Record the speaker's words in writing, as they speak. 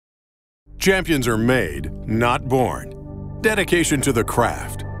Champions are made, not born. Dedication to the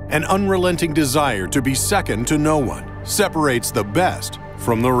craft, an unrelenting desire to be second to no one, separates the best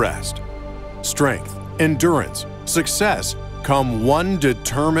from the rest. Strength, endurance, success come one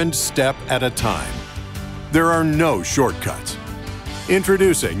determined step at a time. There are no shortcuts.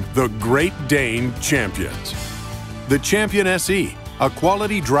 Introducing the Great Dane Champions. The Champion SE, a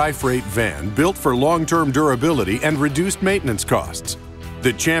quality dry freight van built for long-term durability and reduced maintenance costs.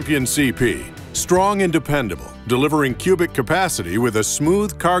 The Champion CP, strong and dependable, delivering cubic capacity with a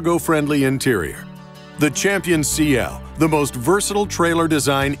smooth, cargo-friendly interior. The Champion CL, the most versatile trailer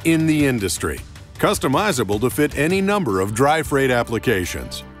design in the industry, customizable to fit any number of dry freight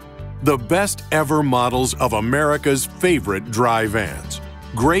applications. The best ever models of America's favorite dry vans,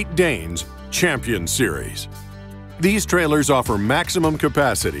 Great Dane's Champion Series. These trailers offer maximum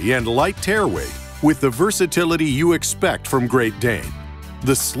capacity and light tear weight with the versatility you expect from Great Dane.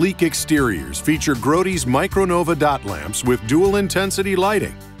 The sleek exteriors feature Grote's Micronova dot lamps with dual-intensity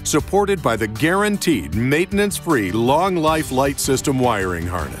lighting, supported by the guaranteed maintenance-free long-life light system wiring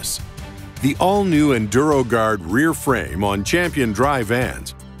harness. The all-new EnduroGuard rear frame on Champion dry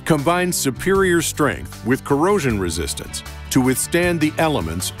vans combines superior strength with corrosion resistance to withstand the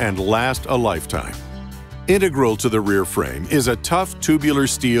elements and last a lifetime. Integral to the rear frame is a tough tubular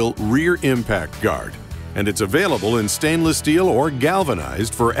steel rear impact guard, and it's available in stainless steel or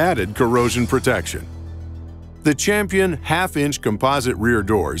galvanized for added corrosion protection. The Champion half-inch composite rear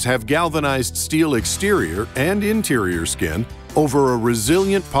doors have galvanized steel exterior and interior skin over a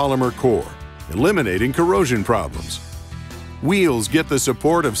resilient polymer core, eliminating corrosion problems. Wheels get the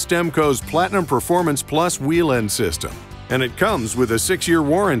support of Stemco's Platinum Performance Plus wheel end system, and it comes with a 6-year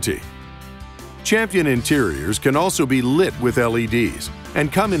warranty. Champion interiors can also be lit with LEDs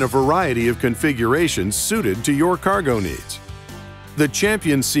and come in a variety of configurations suited to your cargo needs. The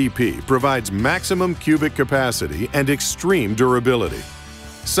Champion CP provides maximum cubic capacity and extreme durability.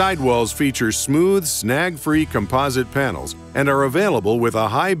 Sidewalls feature smooth, snag-free composite panels and are available with a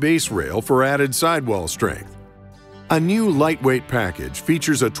high base rail for added sidewall strength. A new lightweight package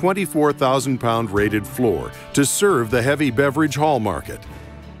features a 24,000-pound rated floor to serve the heavy beverage haul market.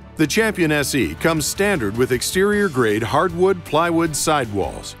 The Champion SE comes standard with exterior-grade hardwood plywood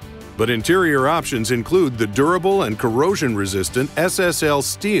sidewalls, but interior options include the durable and corrosion-resistant SSL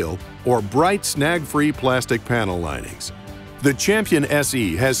steel or bright snag-free plastic panel linings. The Champion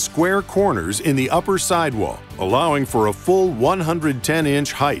SE has square corners in the upper sidewall, allowing for a full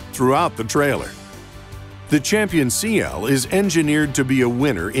 110-inch height throughout the trailer. The Champion CL is engineered to be a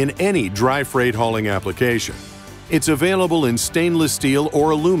winner in any dry freight hauling application. It's available in stainless steel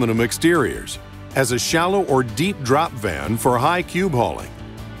or aluminum exteriors, as a shallow or deep drop van for high cube hauling.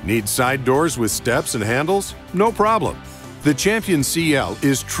 Need side doors with steps and handles? No problem. The Champion CL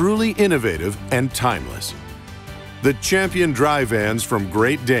is truly innovative and timeless. The Champion dry vans from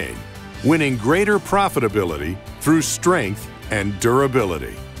Great Dane, winning greater profitability through strength and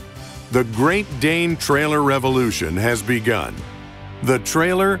durability. The Great Dane trailer revolution has begun. The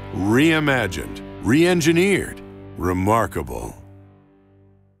trailer reimagined, re-engineered, remarkable.